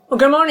Well,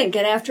 good morning,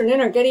 good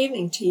afternoon, or good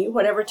evening to you,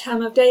 whatever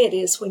time of day it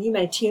is when you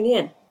may tune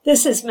in.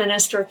 This is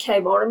Minister Kay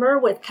Mortimer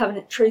with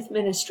Covenant Truth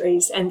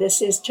Ministries, and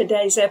this is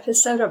today's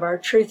episode of our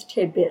Truth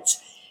Tidbits.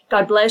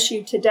 God bless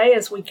you today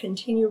as we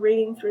continue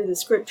reading through the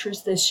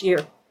scriptures this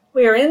year.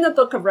 We are in the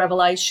book of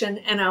Revelation,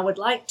 and I would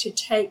like to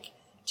take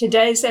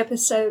today's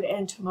episode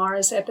and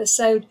tomorrow's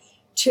episode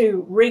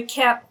to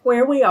recap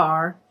where we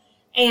are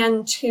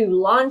and to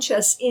launch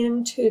us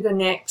into the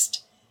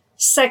next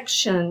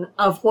section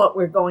of what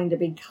we're going to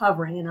be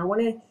covering. And I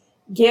want to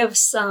give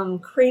some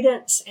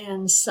credence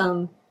and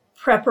some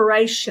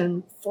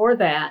preparation for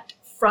that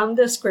from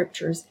the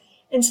scriptures.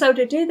 And so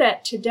to do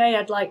that today,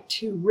 I'd like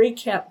to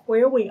recap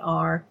where we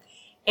are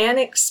and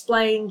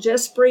explain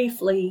just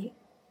briefly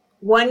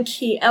one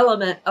key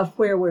element of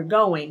where we're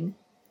going.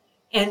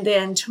 And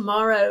then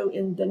tomorrow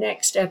in the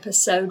next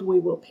episode, we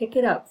will pick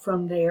it up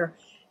from there.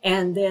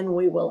 And then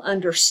we will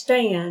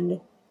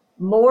understand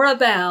more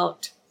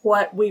about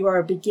what we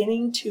are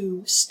beginning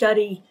to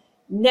study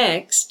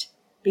next,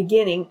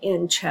 beginning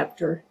in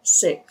chapter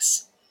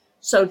 6.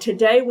 So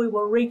today we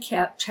will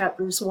recap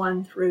chapters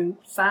 1 through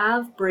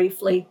 5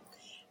 briefly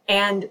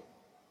and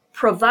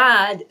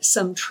provide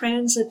some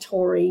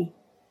transitory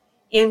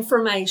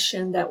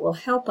information that will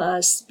help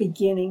us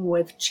beginning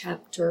with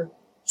chapter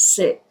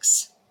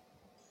 6.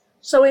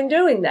 So in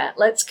doing that,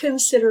 let's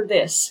consider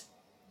this.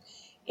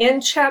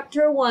 In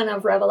chapter 1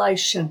 of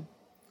Revelation,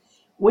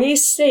 we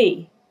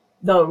see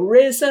the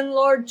risen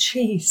Lord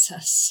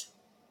Jesus.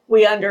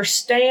 We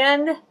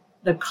understand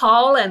the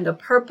call and the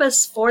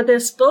purpose for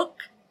this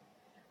book.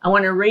 I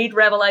want to read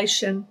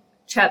Revelation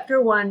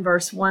chapter 1,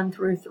 verse 1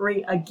 through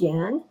 3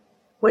 again,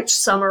 which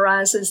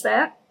summarizes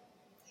that.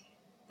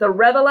 The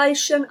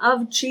revelation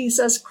of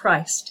Jesus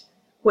Christ,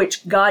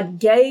 which God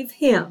gave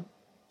him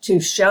to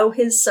show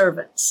his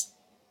servants,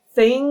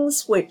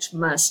 things which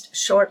must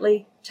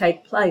shortly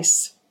take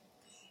place.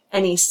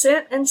 And he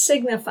sent and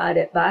signified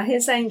it by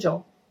his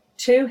angel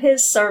to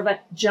his servant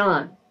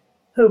John,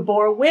 who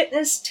bore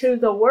witness to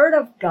the word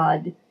of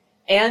God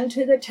and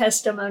to the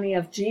testimony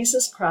of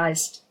Jesus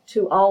Christ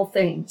to all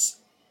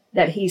things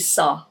that he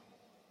saw.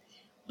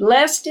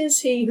 Blessed is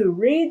he who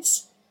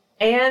reads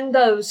and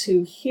those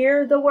who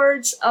hear the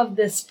words of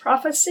this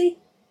prophecy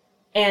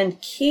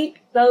and keep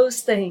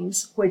those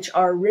things which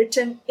are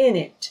written in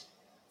it,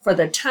 for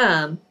the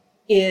time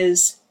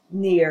is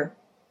near.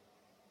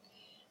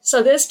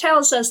 So this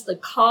tells us the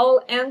call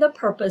and the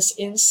purpose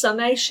in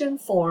summation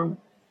form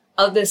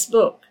of this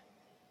book.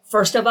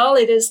 First of all,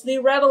 it is the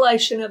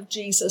revelation of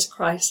Jesus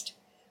Christ.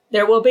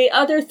 There will be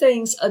other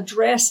things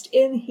addressed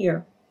in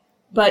here,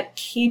 but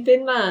keep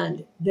in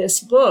mind,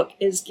 this book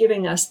is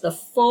giving us the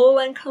full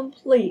and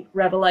complete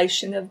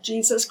revelation of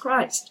Jesus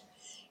Christ.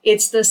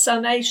 It's the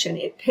summation.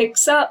 It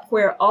picks up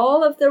where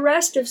all of the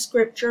rest of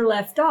Scripture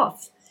left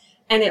off,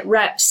 and it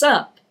wraps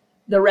up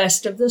the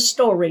rest of the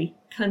story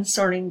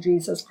concerning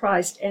Jesus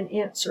Christ and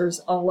answers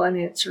all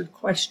unanswered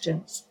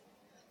questions.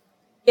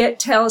 It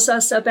tells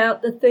us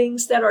about the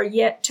things that are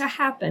yet to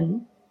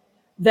happen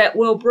that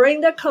will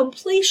bring the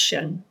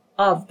completion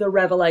of the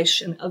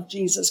revelation of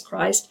Jesus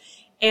Christ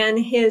and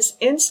his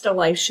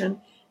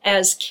installation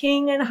as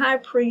King and High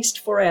Priest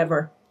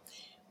forever.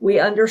 We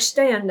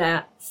understand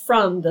that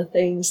from the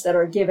things that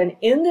are given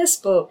in this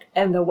book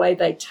and the way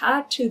they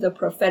tie to the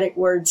prophetic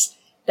words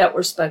that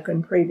were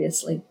spoken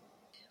previously.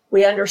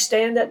 We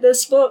understand that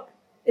this book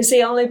is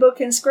the only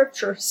book in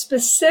Scripture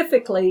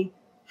specifically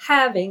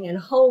having and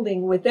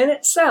holding within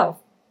itself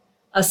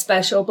a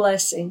special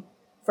blessing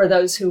for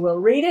those who will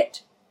read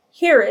it,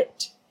 hear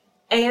it,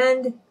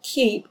 and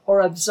keep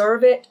or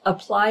observe it,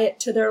 apply it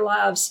to their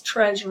lives,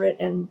 treasure it,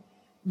 and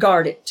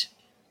guard it.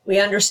 We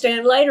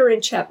understand later in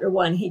chapter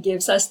 1, he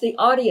gives us the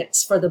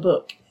audience for the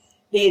book.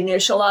 The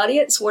initial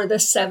audience were the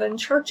 7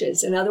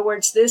 churches. In other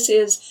words, this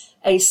is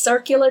a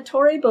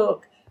circulatory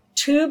book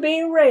to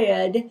be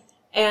read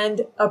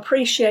and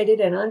appreciated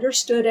and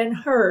understood and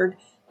heard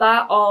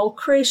by all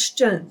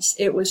Christians.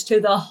 It was to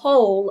the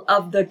whole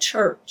of the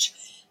church.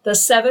 The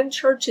 7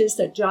 churches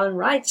that John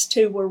writes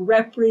to were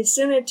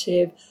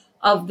representative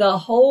of the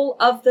whole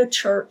of the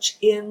church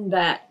in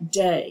that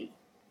day.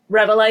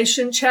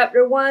 Revelation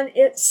chapter 1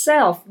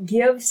 itself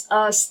gives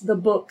us the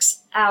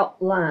book's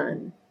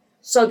outline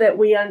so that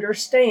we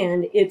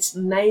understand its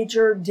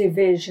major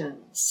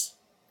divisions.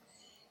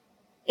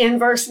 In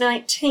verse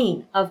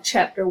 19 of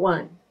chapter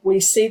 1, we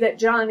see that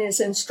John is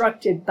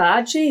instructed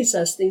by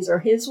Jesus, these are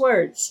his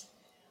words,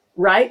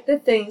 write the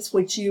things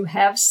which you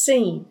have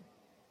seen.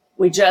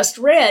 We just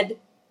read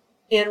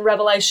in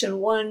Revelation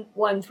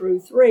 1 through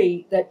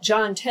 3 that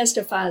John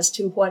testifies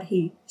to what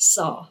he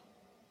saw.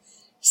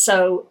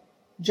 So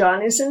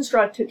John is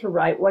instructed to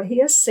write what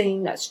he has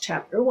seen, that's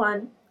chapter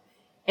 1,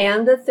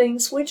 and the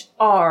things which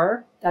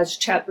are, that's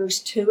chapters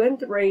 2 and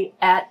 3,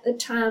 at the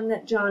time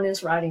that John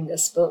is writing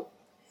this book,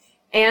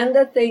 and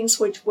the things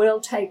which will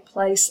take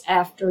place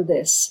after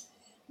this.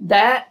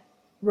 That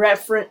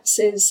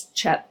references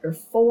chapter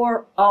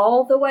 4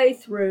 all the way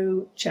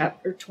through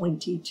chapter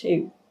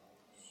 22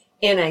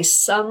 in a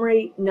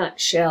summary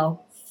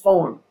nutshell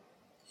form.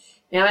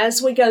 Now,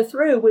 as we go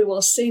through, we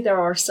will see there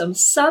are some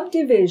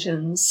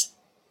subdivisions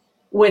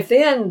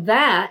within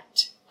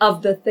that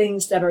of the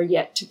things that are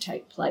yet to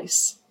take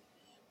place.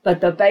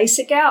 But the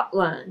basic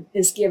outline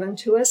is given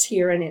to us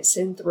here, and it's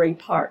in 3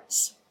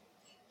 parts.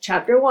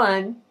 Chapter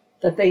 1,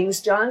 the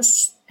things John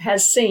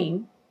has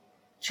seen.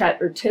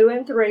 Chapter 2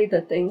 and 3,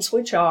 the things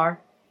which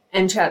are.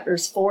 And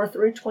chapters 4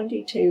 through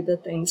 22, the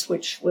things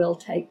which will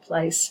take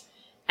place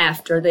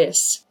after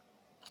this.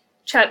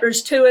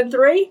 Chapters 2 and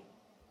 3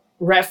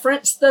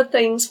 reference the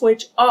things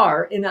which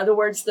are, in other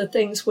words, the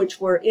things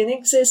which were in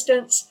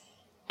existence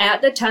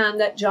at the time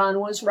that John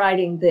was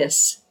writing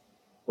this,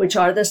 which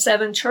are the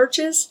 7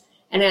 churches.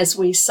 And as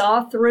we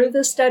saw through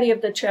the study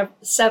of the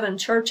 7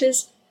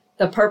 churches,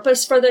 the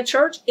purpose for the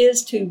church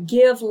is to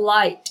give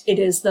light. It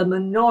is the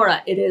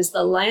menorah. It is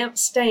the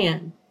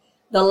lampstand,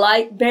 the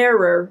light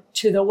bearer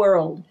to the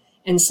world.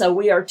 And so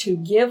we are to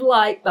give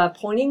light by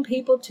pointing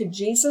people to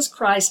Jesus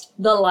Christ,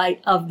 the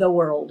light of the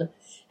world.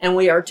 And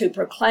we are to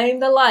proclaim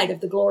the light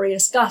of the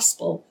glorious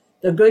gospel,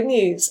 the good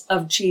news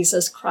of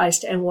Jesus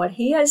Christ and what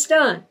he has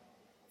done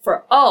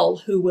for all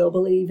who will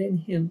believe in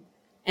him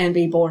and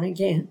be born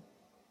again.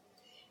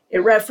 It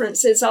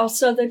references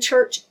also the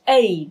church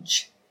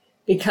age,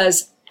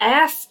 because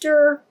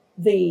after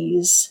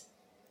these,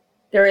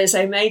 there is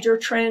a major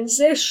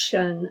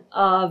transition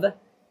of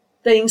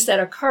things that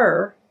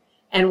occur,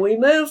 and we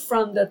move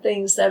from the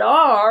things that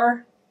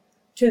are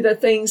to the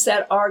things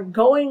that are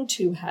going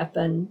to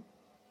happen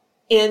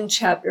in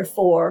chapter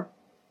 4,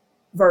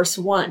 verse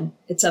 1.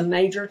 It's a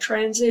major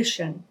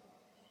transition.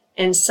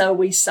 And so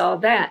we saw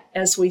that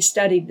as we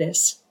studied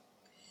this.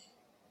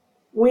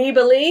 We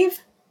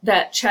believe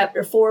that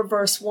chapter 4,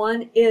 verse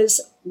 1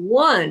 is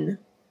one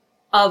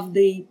of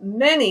the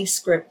many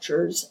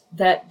scriptures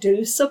that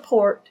do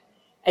support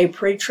a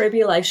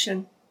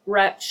pre-tribulation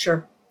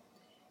rapture.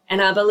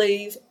 And I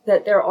believe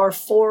that there are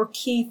 4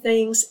 key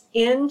things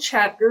in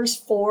chapters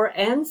 4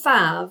 and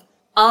 5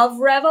 of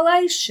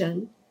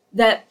Revelation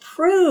that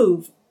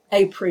prove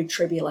a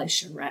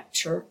pre-tribulation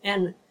rapture.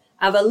 And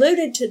I've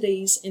alluded to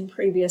these in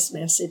previous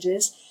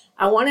messages.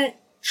 I want to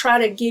try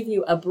to give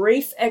you a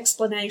brief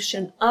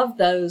explanation of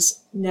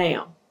those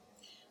now.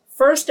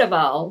 First of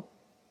all,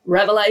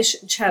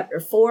 Revelation chapter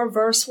 4,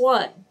 verse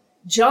 1.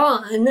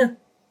 John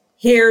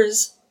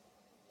hears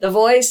the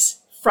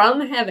voice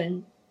from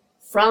heaven,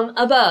 from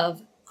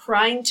above,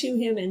 crying to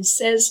him and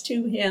says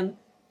to him,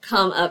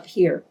 "Come up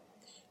here."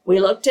 We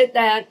looked at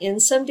that in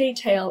some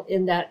detail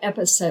in that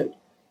episode.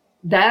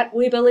 That,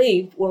 we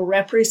believe, will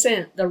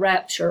represent the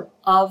rapture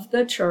of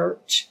the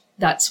church.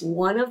 That's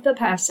one of the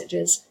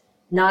passages,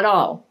 not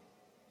all.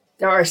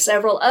 There are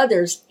several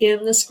others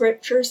in the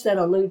scriptures that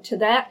allude to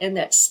that and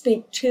that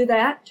speak to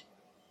that.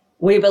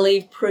 We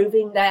believe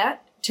proving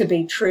that to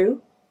be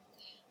true.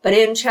 But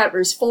in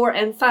chapters 4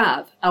 and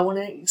 5, I want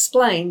to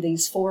explain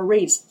these 4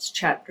 reasons.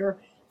 Chapter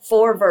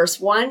 4, verse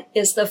 1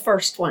 is the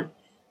first one.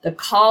 The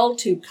call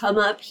to come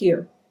up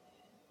here.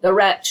 The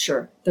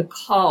rapture, the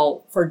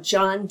call for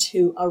John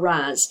to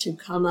arise, to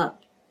come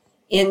up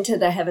into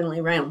the heavenly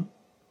realm.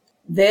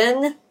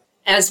 Then,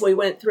 as we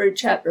went through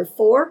chapter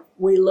 4,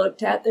 we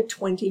looked at the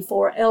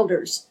 24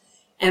 elders,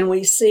 and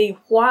we see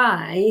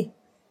why,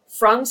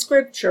 from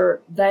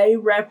Scripture, they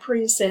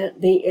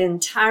represent the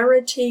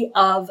entirety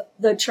of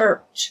the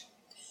church.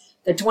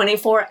 The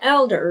 24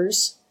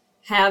 elders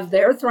have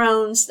their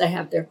thrones, they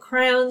have their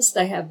crowns,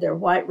 they have their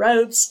white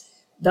robes.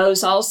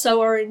 Those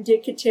also are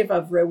indicative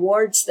of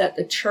rewards that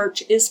the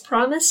church is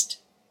promised.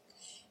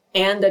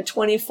 And the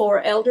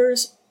 24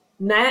 elders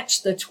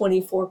match the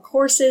 24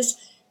 courses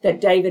that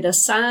David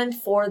assigned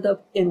for the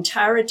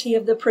entirety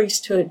of the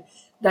priesthood.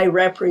 They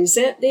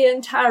represent the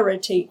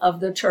entirety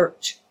of the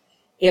church.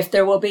 If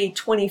there will be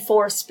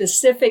 24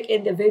 specific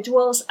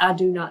individuals, I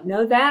do not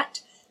know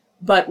that,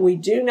 but we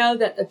do know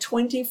that the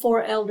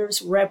 24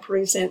 elders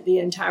represent the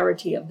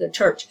entirety of the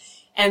church.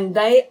 And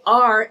they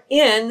are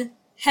in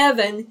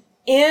heaven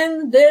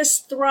in this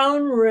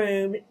throne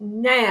room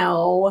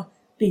now,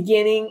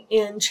 beginning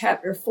in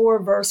chapter 4,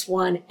 verse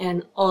 1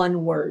 and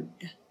onward.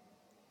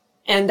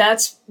 And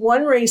that's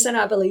one reason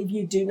I believe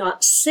you do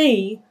not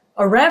see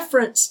a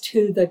reference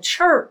to the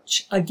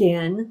church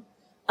again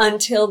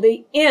until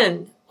the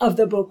end of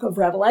the book of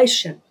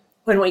Revelation,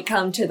 when we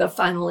come to the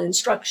final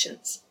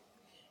instructions.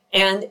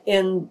 And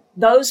in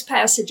those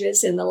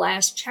passages in the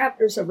last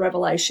chapters of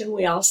Revelation,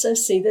 we also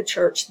see the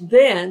church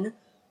then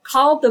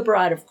called the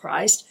bride of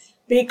Christ,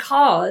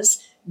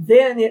 because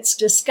then it's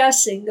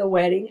discussing the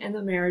wedding and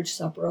the marriage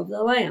supper of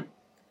the Lamb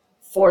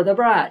for the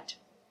bride.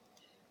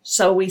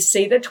 So we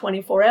see the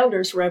 24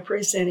 elders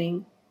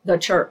representing the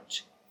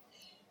church.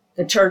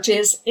 The church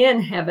is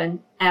in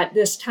heaven at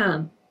this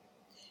time.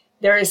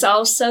 There is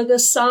also the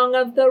song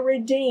of the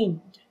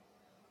redeemed.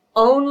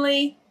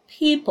 Only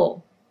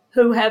people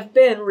who have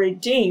been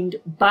redeemed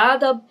by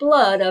the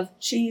blood of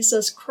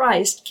Jesus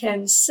Christ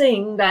can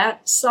sing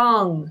that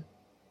song.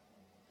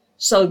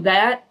 So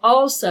that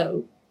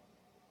also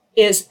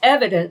is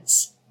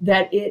evidence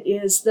that it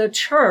is the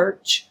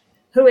church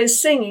who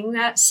is singing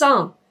that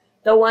song.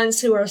 The ones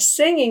who are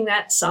singing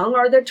that song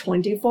are the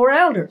 24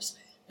 elders.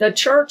 The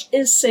church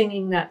is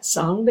singing that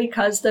song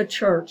because the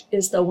church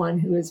is the one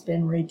who has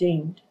been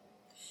redeemed.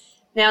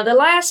 Now, the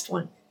last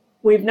one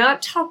we've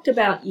not talked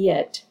about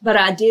yet, but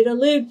I did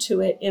allude to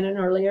it in an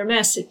earlier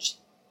message,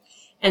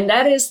 and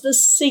that is the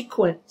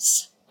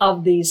sequence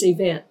of these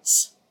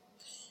events.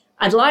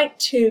 I'd like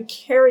to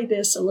carry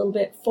this a little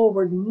bit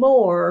forward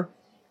more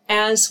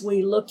as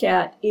we look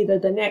at either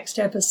the next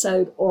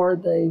episode or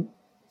the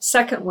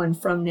second one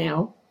from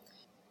now,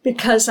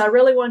 because I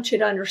really want you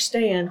to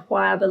understand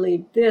why I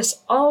believe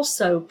this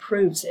also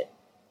proves it.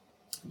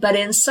 But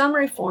in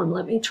summary form,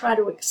 let me try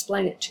to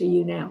explain it to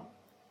you now.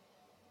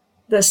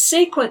 The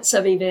sequence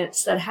of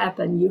events that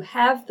happen, you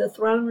have the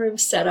throne room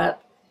set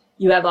up,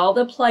 you have all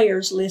the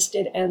players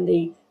listed and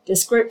the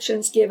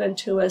descriptions given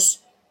to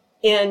us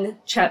in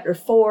chapter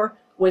 4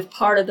 with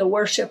part of the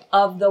worship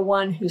of the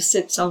one who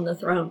sits on the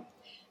throne.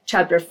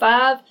 Chapter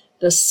 5,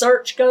 the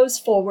search goes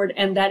forward,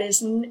 and that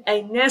is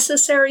a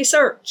necessary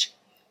search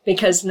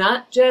because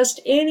not just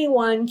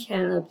anyone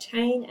can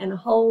obtain and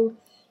hold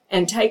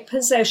and take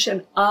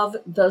possession of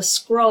the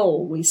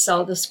scroll. We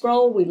saw the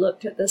scroll. We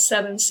looked at the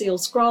 7-seal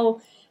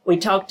scroll. We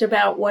talked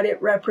about what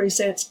it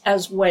represents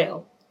as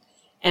well.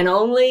 And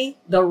only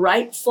the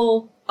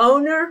rightful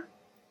owner,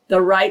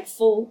 the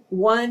rightful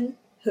one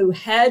who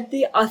had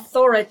the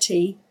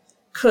authority,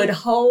 could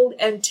hold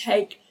and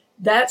take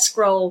that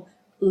scroll,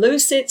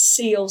 loose its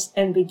seals,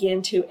 and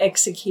begin to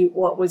execute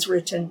what was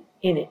written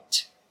in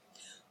it.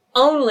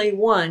 Only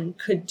one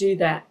could do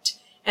that.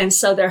 And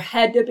so there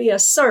had to be a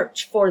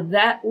search for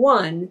that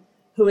one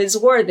who is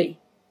worthy.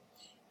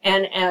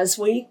 And as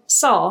we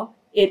saw,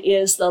 it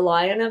is the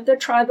Lion of the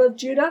tribe of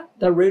Judah,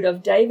 the Root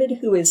of David,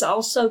 who is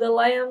also the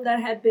Lamb that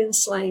had been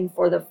slain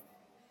for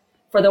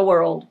the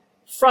world,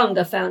 from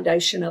the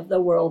foundation of the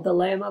world, the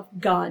Lamb of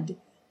God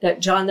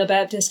that John the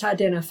Baptist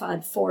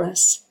identified for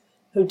us,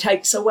 who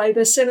takes away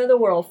the sin of the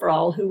world for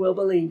all who will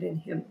believe in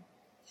him.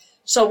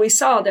 So we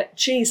saw that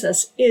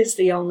Jesus is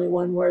the only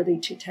one worthy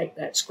to take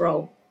that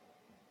scroll.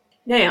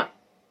 Now,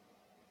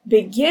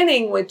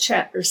 beginning with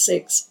chapter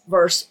 6,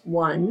 verse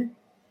 1,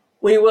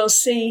 we will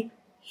see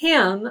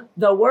him,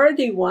 the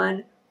worthy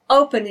one,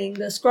 opening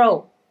the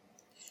scroll.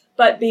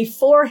 But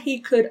before he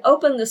could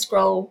open the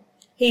scroll,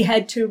 he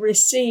had to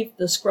receive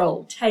the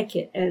scroll, take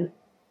it.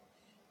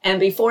 And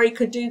before he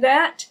could do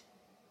that,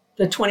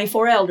 the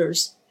 24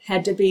 elders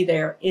had to be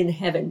there in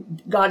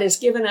heaven. God has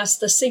given us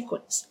the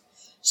sequence.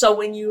 So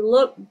when you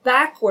look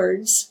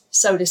backwards,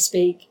 so to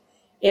speak,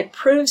 it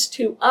proves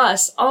to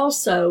us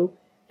also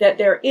that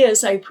there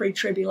is a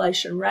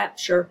pre-tribulation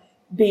rapture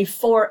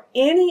before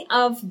any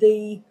of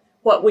the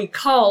what we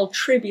call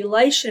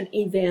tribulation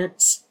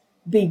events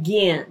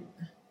begin.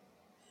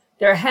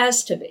 There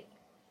has to be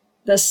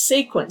the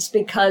sequence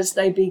because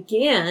they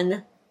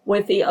begin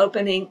with the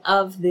opening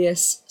of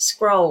this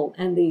scroll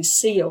and these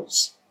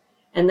seals.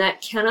 And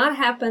that cannot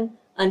happen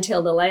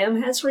until the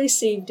Lamb has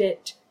received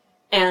it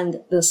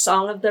and the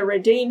Song of the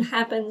Redeemed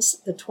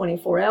happens. The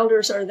 24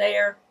 elders are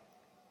there.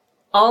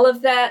 All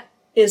of that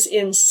is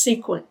in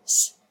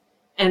sequence.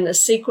 And the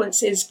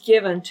sequence is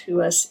given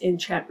to us in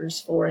chapters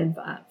 4 and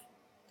 5.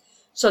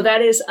 So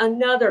that is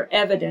another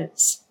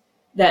evidence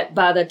that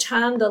by the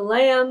time the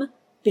Lamb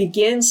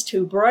begins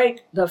to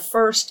break the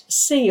first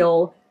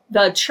seal,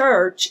 the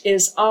church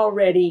is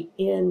already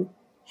in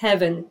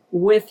heaven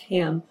with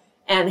him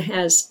and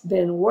has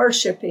been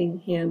worshiping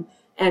him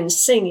and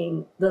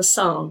singing the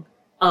song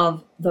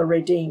of the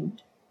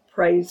redeemed.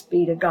 Praise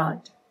be to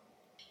God.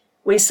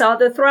 We saw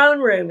the throne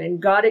room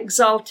and God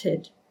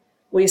exalted.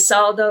 We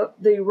saw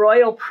the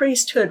royal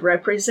priesthood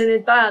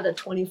represented by the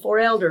 24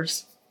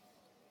 elders,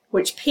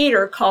 which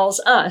Peter calls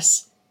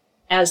us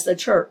as the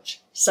church.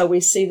 So we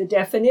see the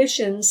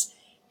definitions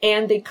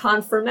and the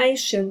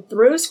confirmation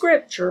through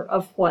Scripture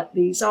of what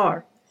these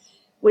are.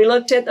 We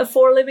looked at the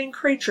 4 living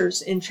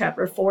creatures in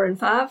chapter 4 and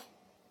 5.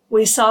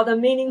 We saw the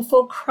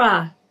meaningful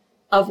cry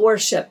of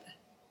worship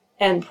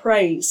and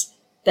praise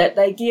that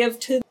they give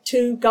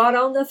to God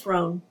on the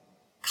throne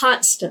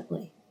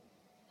constantly.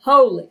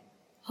 Holy,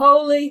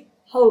 holy,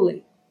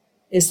 holy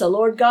is the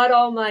Lord God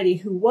Almighty,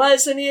 who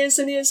was and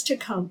is to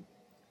come.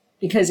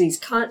 Because he's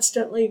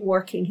constantly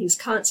working. He's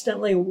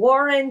constantly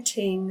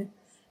warranting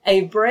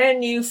a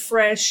brand new,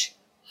 fresh,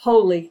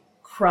 holy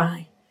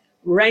cry,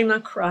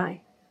 Rhema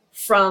cry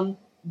from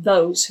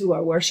those who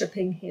are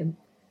worshiping him,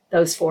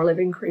 those 4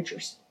 living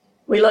creatures.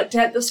 We looked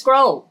at the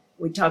scroll.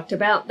 We talked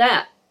about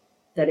that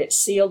it's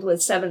sealed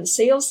with 7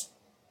 seals,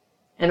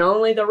 and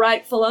only the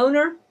rightful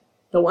owner,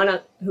 the one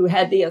who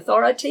had the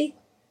authority,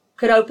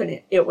 could open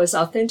it. It was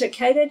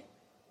authenticated.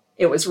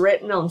 It was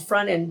written on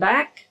front and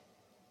back.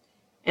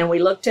 And we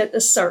looked at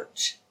the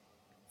search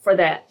for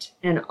that,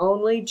 and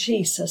only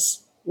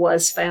Jesus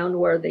was found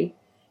worthy.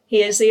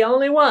 He is the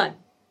only one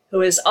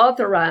who is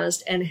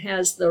authorized and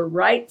has the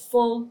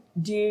rightful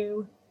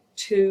due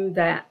to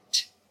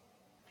that.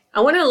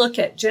 I want to look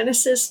at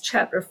Genesis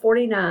chapter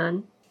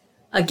 49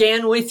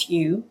 again with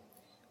you.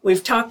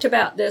 We've talked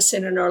about this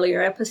in an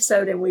earlier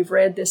episode, and we've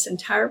read this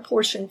entire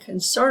portion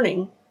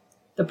concerning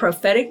the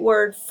prophetic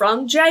word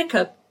from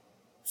Jacob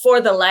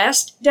for the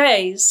last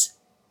days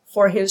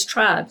for his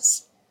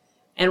tribes.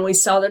 And we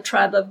saw the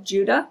tribe of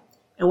Judah,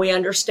 and we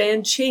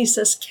understand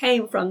Jesus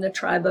came from the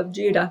tribe of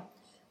Judah.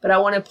 But I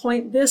want to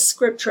point this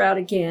scripture out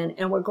again,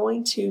 and we're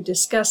going to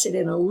discuss it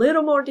in a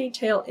little more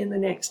detail in the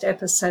next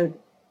episode.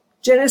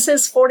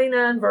 Genesis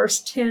 49 verse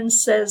 10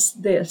 says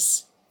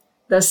this,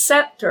 "The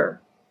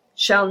scepter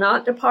shall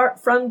not depart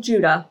from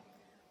Judah,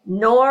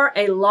 nor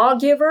a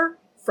lawgiver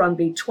from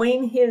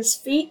between his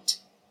feet,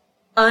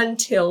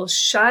 until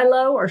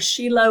Shiloh or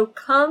Shiloh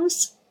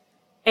comes,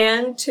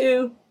 and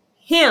to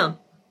him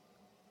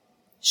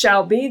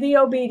shall be the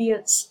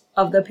obedience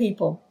of the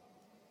people."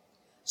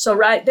 So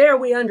right there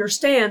we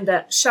understand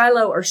that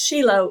Shiloh or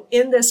Shiloh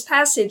in this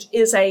passage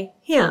is a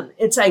him.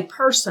 It's a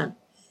person.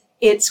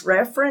 It's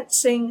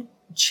referencing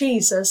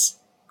Jesus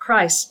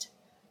Christ.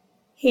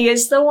 He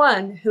is the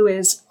one who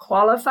is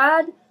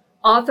qualified,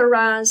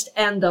 authorized,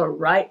 and the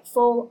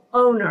rightful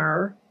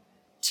owner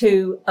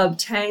to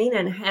obtain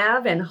and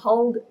have and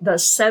hold the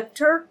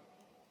scepter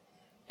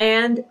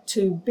and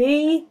to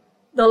be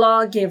the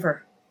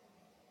lawgiver.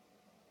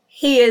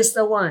 He is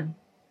the one,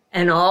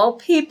 and all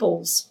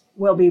peoples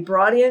will be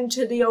brought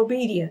into the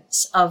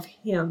obedience of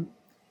him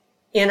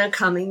in a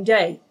coming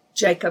day.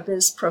 Jacob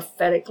is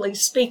prophetically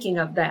speaking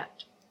of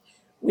that.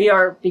 We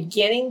are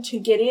beginning to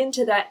get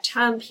into that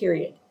time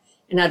period,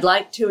 and I'd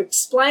like to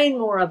explain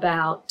more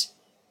about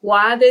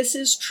why this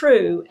is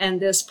true and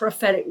this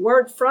prophetic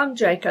word from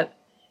Jacob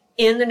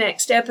in the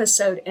next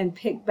episode, and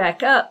pick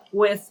back up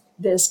with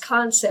this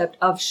concept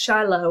of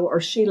Shiloh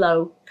or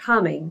Shiloh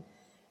coming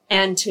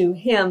and to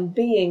him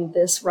being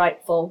this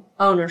rightful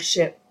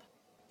ownership.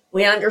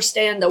 We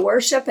understand the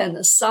worship and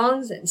the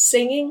songs and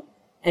singing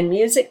and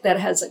music that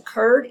has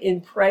occurred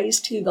in praise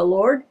to the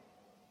Lord,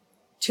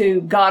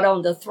 to God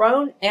on the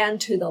throne, and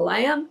to the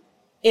Lamb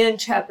in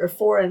chapter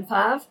 4 and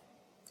 5.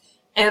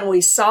 And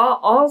we saw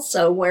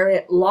also where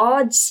it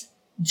lauds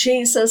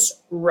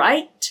Jesus'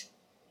 right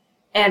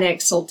and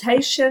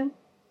exaltation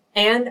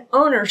and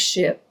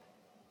ownership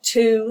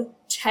to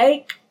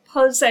take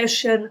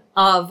possession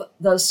of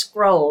the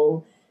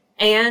scroll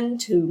and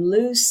to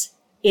loose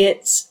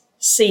its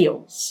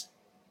seals.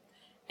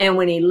 And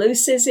when he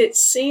looses its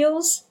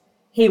seals,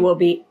 he will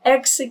be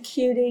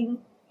executing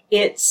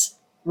its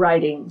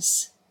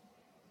writings.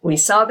 We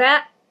saw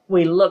that.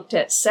 We looked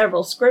at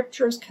several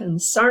scriptures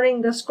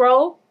concerning the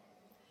scroll.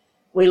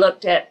 We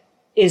looked at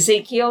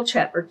Ezekiel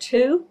chapter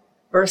 2,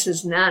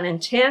 verses 9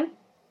 and 10,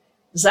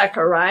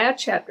 Zechariah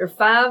chapter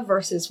 5,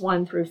 verses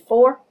 1 through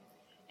 4,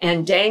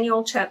 and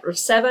Daniel chapter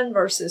 7,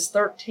 verses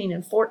 13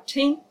 and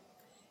 14.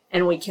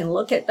 And we can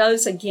look at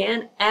those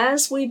again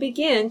as we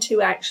begin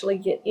to actually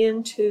get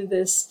into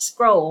this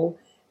scroll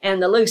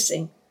and the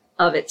loosing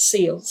of its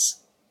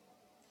seals.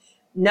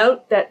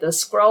 Note that the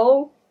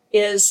scroll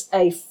is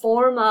a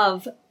form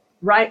of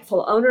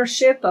rightful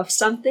ownership of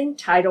something,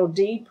 title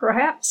deed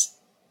perhaps.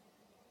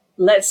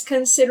 Let's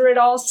consider it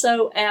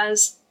also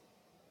as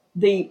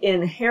the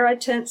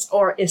inheritance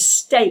or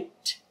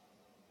estate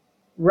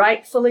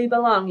rightfully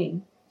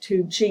belonging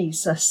to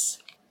Jesus.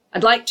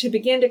 I'd like to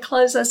begin to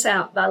close us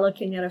out by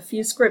looking at a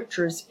few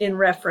scriptures in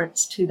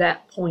reference to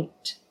that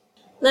point.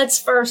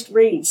 Let's first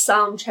read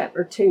Psalm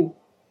chapter 2.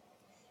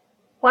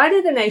 "Why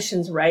do the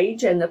nations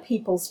rage and the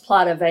peoples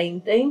plot a vain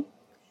thing?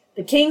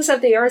 The kings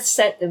of the earth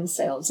set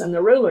themselves, and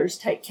the rulers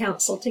take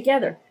counsel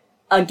together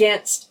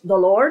against the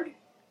Lord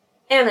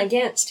and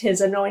against his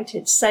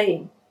anointed,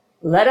 saying,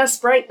 Let us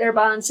break their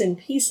bonds in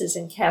pieces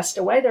and cast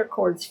away their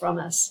cords from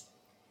us.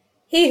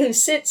 He who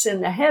sits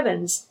in the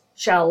heavens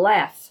shall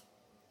laugh.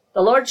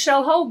 The Lord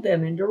shall hold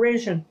them in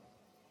derision.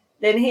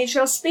 Then he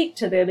shall speak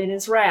to them in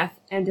his wrath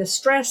and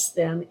distress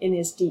them in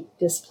his deep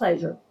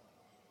displeasure.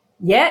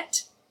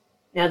 Yet,"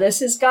 now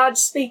this is God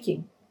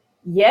speaking,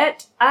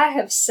 "yet I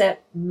have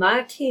set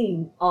my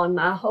king on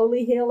my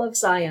holy hill of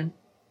Zion.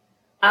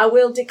 I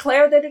will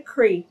declare the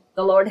decree.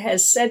 The Lord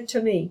has said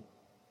to me,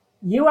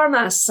 You are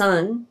my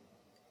son.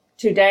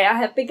 Today I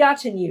have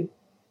begotten you.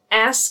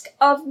 Ask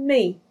of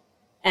me,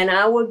 and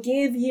I will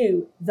give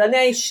you the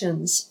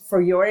nations for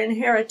your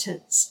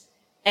inheritance,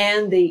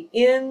 and the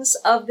ends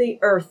of the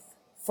earth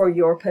for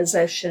your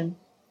possession.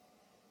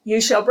 You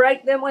shall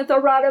break them with a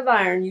rod of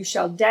iron. You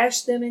shall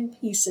dash them in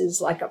pieces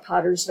like a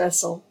potter's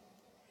vessel."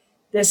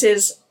 This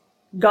is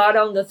God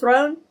on the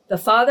throne, the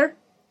Father,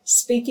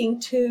 speaking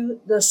to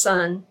the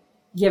Son,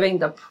 giving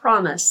the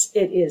promise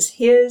it is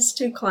his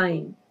to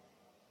claim.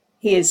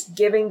 He is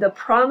giving the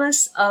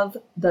promise of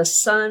the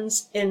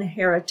Son's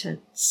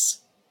inheritance.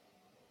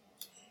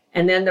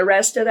 And then the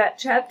rest of that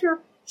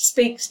chapter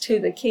speaks to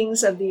the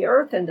kings of the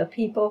earth and the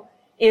people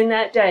in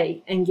that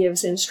day and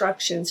gives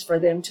instructions for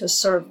them to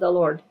serve the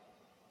Lord.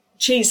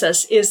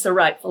 Jesus is the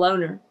rightful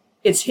owner.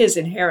 It's his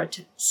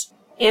inheritance.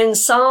 In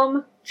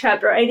Psalm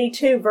chapter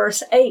 82,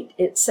 verse 8,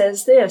 it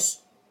says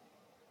this,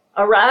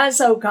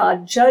 "Arise, O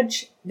God,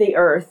 judge the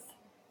earth,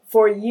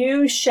 for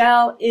you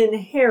shall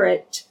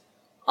inherit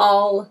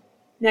all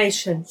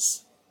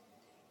nations."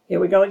 Here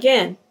we go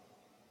again.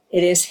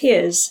 It is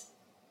his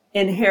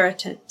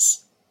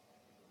inheritance.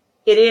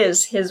 It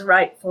is his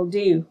rightful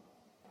due.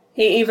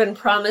 He even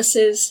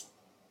promises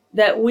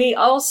that we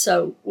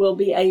also will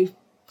be a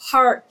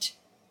part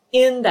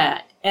in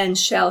that and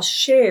shall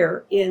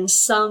share in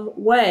some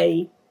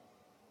way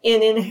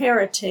in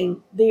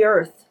inheriting the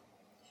earth.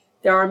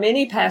 There are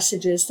many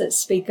passages that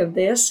speak of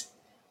this.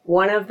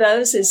 One of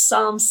those is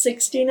Psalm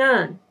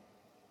 69,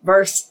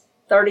 verse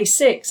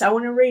 36. I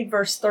want to read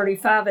verse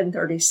 35 and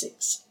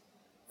 36.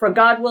 For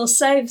God will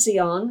save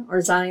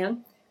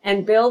Zion,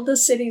 and build the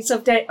cities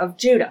of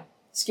Judah,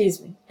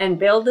 and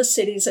build the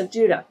cities of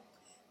Judah,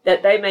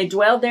 that they may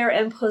dwell there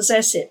and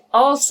possess it.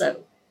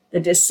 Also, the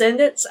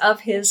descendants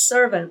of his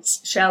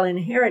servants shall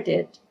inherit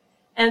it,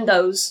 and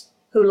those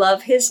who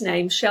love his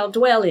name shall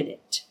dwell in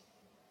it.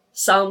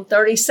 Psalm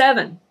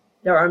 37.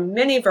 There are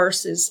many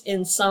verses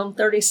in Psalm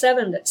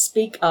 37 that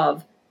speak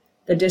of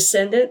the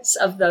descendants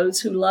of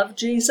those who love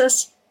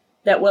Jesus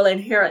that will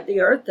inherit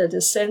the earth, the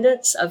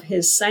descendants of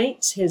his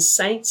saints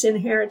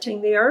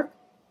inheriting the earth.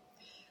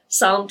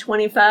 Psalm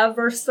 25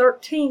 verse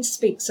 13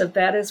 speaks of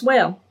that as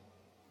well.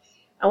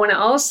 I want to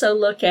also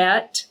look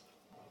at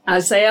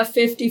Isaiah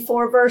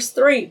 54 verse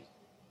 3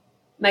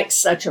 makes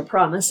such a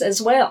promise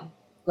as well.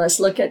 Let's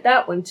look at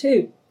that one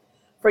too.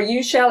 For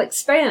you shall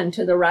expand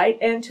to the right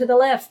and to the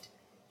left,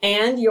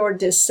 and your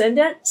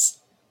descendants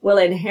will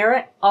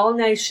inherit all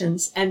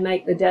nations and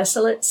make the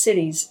desolate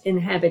cities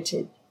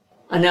inhabited.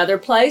 Another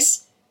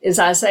place is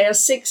Isaiah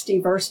 60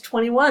 verse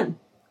 21.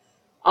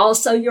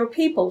 Also your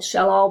people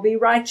shall all be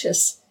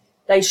righteous.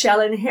 They shall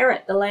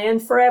inherit the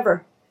land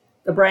forever.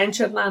 The branch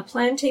of my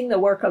planting, the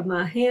work of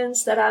my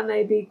hands, that I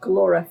may be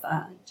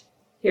glorified.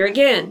 Here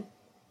again,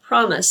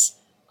 promise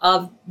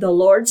of the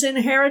Lord's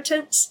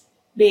inheritance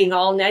being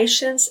all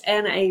nations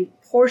and a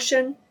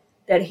portion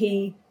that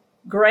he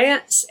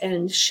grants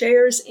and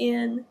shares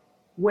in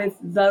with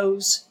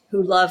those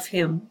who love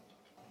him.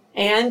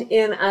 And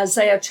in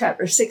Isaiah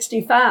chapter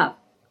 65,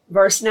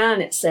 verse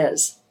 9, it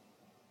says,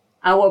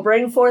 I will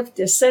bring forth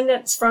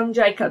descendants from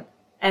Jacob,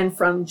 and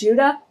from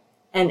Judah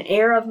an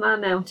heir of my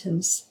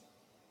mountains.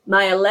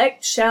 My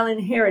elect shall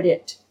inherit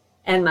it,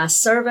 and my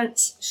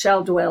servants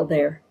shall dwell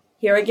there.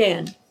 Here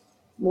again,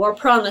 more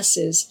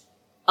promises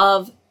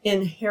of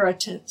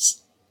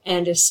inheritance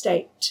and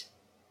estate.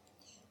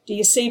 Do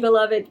you see,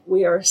 beloved,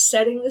 we are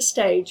setting the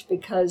stage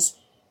because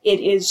it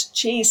is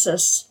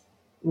Jesus'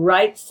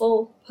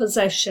 rightful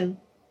possession,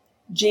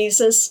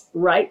 Jesus'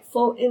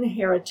 rightful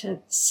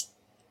inheritance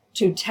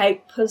to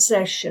take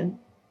possession.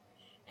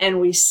 And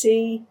we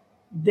see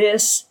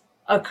this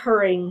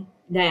occurring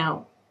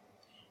now.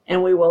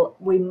 And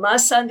we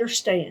must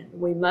understand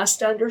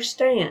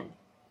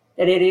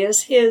that it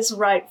is his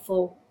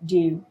rightful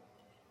due.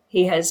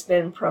 He has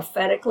been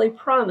prophetically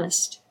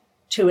promised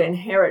to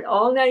inherit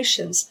all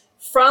nations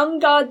from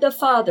God the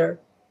Father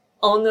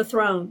on the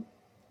throne.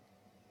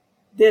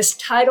 This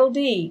title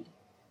deed,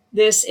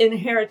 this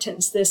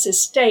inheritance, this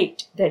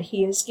estate that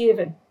he has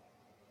given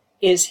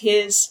is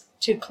his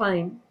to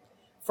claim.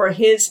 For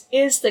his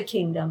is the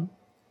kingdom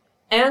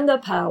and the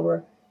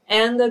power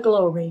and the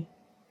glory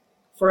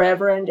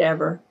forever and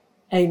ever.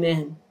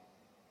 Amen.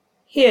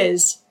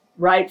 His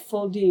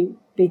rightful due,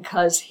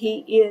 because he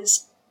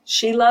is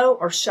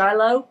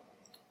Shiloh,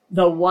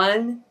 the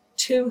one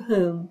to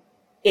whom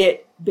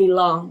it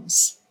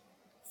belongs,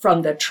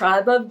 from the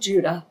tribe of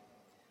Judah,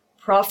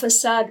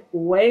 prophesied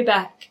way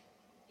back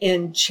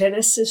in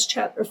Genesis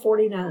chapter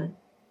 49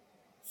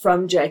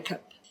 from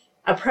Jacob.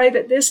 I pray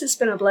that this has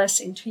been a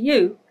blessing to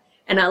you,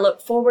 and I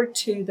look forward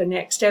to the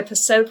next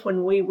episode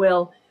when we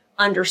will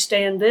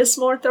understand this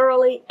more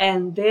thoroughly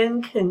and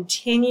then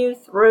continue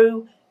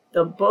through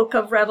the book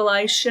of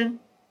Revelation,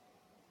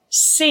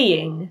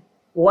 seeing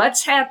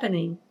what's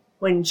happening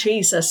when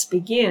Jesus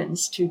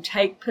begins to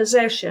take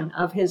possession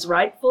of his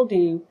rightful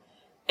due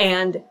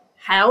and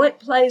how it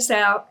plays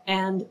out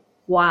and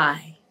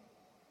why.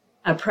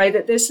 I pray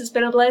that this has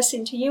been a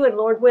blessing to you, and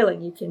Lord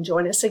willing, you can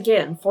join us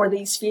again for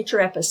these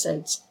future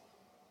episodes.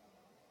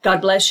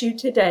 God bless you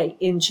today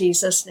in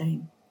Jesus'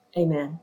 name. Amen.